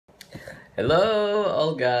Hello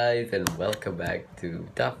all guys and welcome back to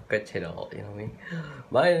Tafka channel, you know me.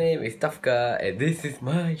 My name is Tafka and this is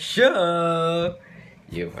my show.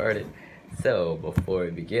 You've heard it. So before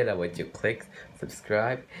we begin, I want you to click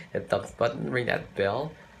subscribe, hit thumbs button, ring that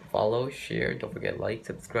bell, follow, share, don't forget like,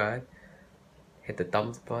 subscribe, hit the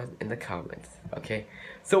thumbs button in the comments. Okay,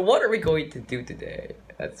 so what are we going to do today?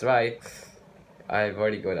 That's right, I've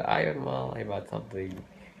already gone to Iron Mall. I bought something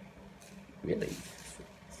really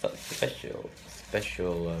special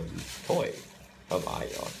toy from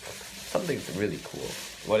Ion. Something's really cool.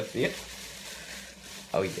 Want to see it?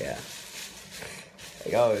 Oh yeah. It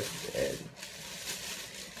goes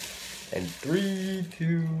and 3,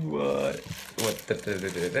 2, 1.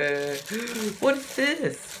 What is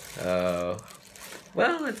this?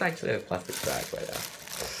 Well, it's actually a plastic bag right now.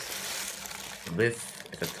 This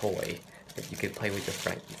is a toy that you can play with your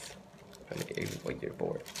friends when you're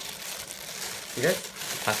bored. See this?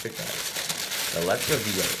 Plastic bag. Now let's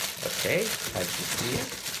review it, okay? As you see it.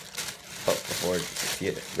 Oh, before you see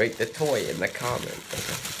it, rate the toy in the comments,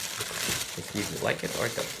 okay? Just see if you like it or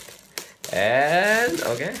don't. And,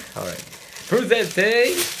 okay, alright.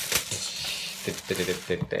 Presenting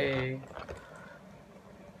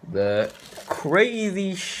the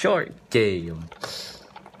Crazy Shark game.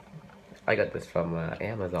 I got this from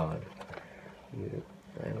Amazon.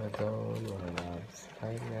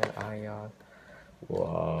 Spider-Man, Ion.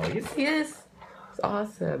 Whoa, you see this? It's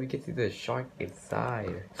awesome. You can see the shark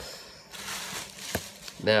inside.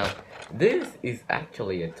 Now, this is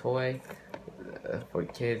actually a toy for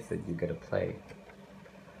kids that you're gonna play.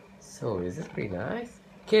 So, is this pretty nice?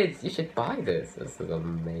 Kids, you should buy this. This is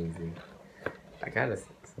amazing. I gotta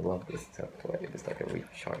love this toy. It's like a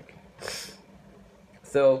reef shark.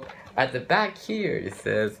 So, at the back here, it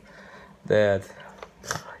says that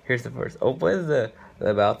here's the first. Open the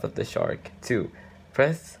mouth of the shark. 2.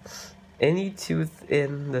 Press any tooth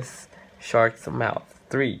in the shark's mouth.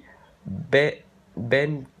 3.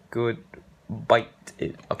 Bend good, bite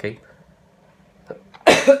it. Okay.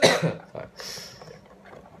 Sorry.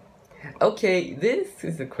 Okay, this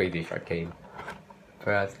is a Crazy Shark game.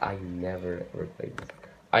 Whereas I never ever played this.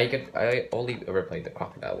 I only ever played the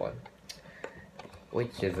crocodile one,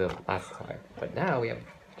 which is the last time. But now we have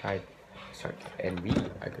tried shark, and we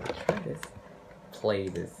are gonna try this. Play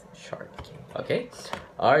this shark game. Okay,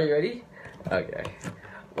 are you ready? Okay,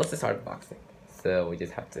 let's just start unboxing. So we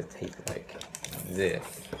just have to take like this.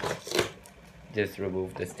 Just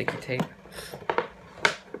remove the sticky tape,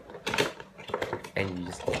 and you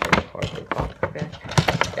just open the cardboard box like that,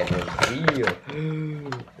 and reveal.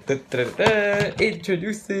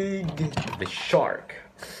 Introducing the shark.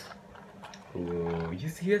 Whoa, you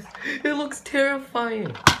see this? It looks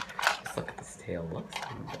terrifying. Just look at this tail. Looks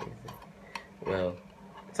amazing. Well,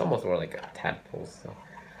 it's almost more like a tadpole, so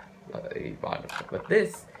but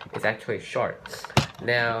this is actually a shark.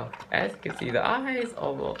 Now, as you can see, the eyes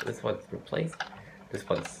almost, this one's replaced, this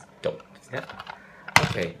one's don't. See that?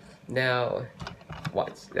 Okay, now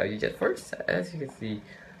watch. Now you just first, as you can see,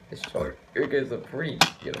 the shark. It is a pretty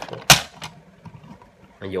beautiful.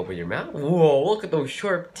 And you open your mouth. Whoa! Look at those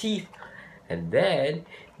sharp teeth. And then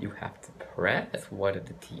you have to press one of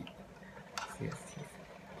the teeth. See those teeth?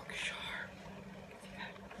 Look sharp.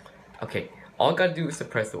 Okay, all you gotta do is to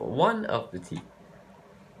press one of the teeth.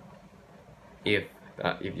 If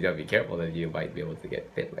you don't be careful, then you might be able to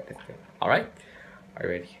get bit by this thing. Alright? Are you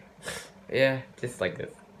ready? Yeah, just like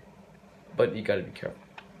this. But you gotta be careful.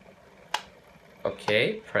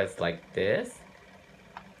 Okay, press like this.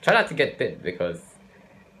 Try not to get bit because,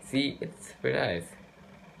 see, it's pretty nice.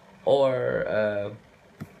 Or,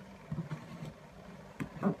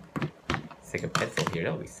 stick a pencil here,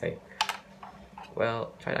 that'll be safe.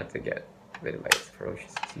 Well, try not to get bit by its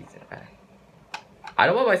ferocious teeth. I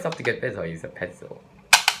don't want myself to get bit, so I use a pencil.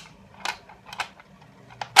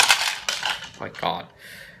 Oh my god.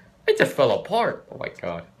 It just fell apart. Oh my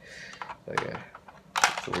god. Okay.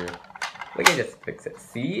 It's weird. We can just fix it.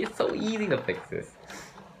 See? It's so easy to fix this.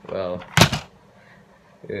 Well.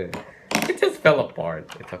 It just fell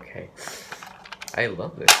apart. It's okay. I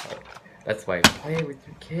love this part. That's why I play with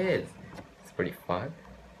your kids. It's pretty fun.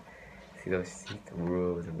 See those teeth?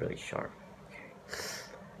 Those are really sharp. Okay.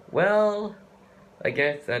 Well, I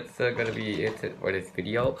guess that's gonna be it for this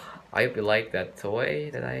video. I hope you like that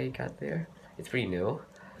toy that I got there. It's pretty new.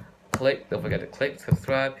 Don't forget to click,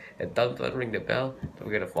 subscribe, and thumbs up, ring the bell. Don't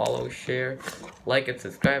forget to follow, share, like, and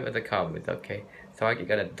subscribe, and the comment. Okay, so I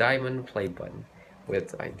got a diamond play button.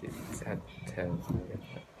 Once I did at 10 million.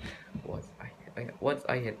 Once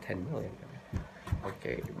I hit 10 million.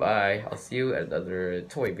 Okay, bye. I'll see you at another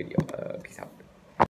toy video. Peace out.